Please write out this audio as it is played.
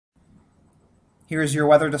Here's your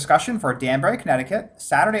weather discussion for Danbury, Connecticut,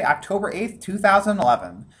 Saturday, October 8th,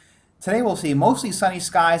 2011. Today we'll see mostly sunny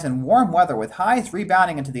skies and warm weather with highs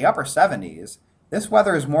rebounding into the upper 70s. This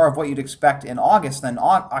weather is more of what you'd expect in August than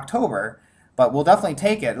October, but we'll definitely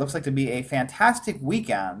take it. It looks like to be a fantastic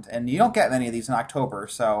weekend, and you don't get many of these in October,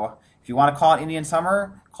 so if you want to call it Indian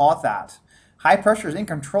summer, call it that. High pressure is in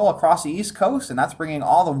control across the East Coast, and that's bringing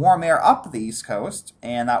all the warm air up the East Coast,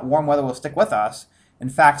 and that warm weather will stick with us. In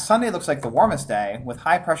fact, Sunday looks like the warmest day, with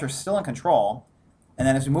high pressure still in control. And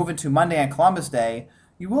then as we move into Monday and Columbus Day,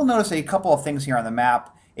 you will notice a couple of things here on the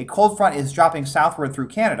map. A cold front is dropping southward through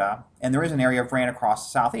Canada, and there is an area of rain across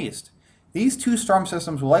the southeast. These two storm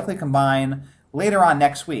systems will likely combine later on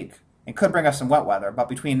next week and could bring us some wet weather, but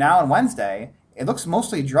between now and Wednesday, it looks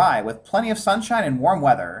mostly dry with plenty of sunshine and warm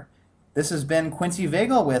weather. This has been Quincy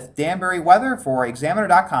Vagel with Danbury Weather for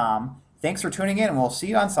Examiner.com. Thanks for tuning in, and we'll see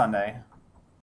you on Sunday.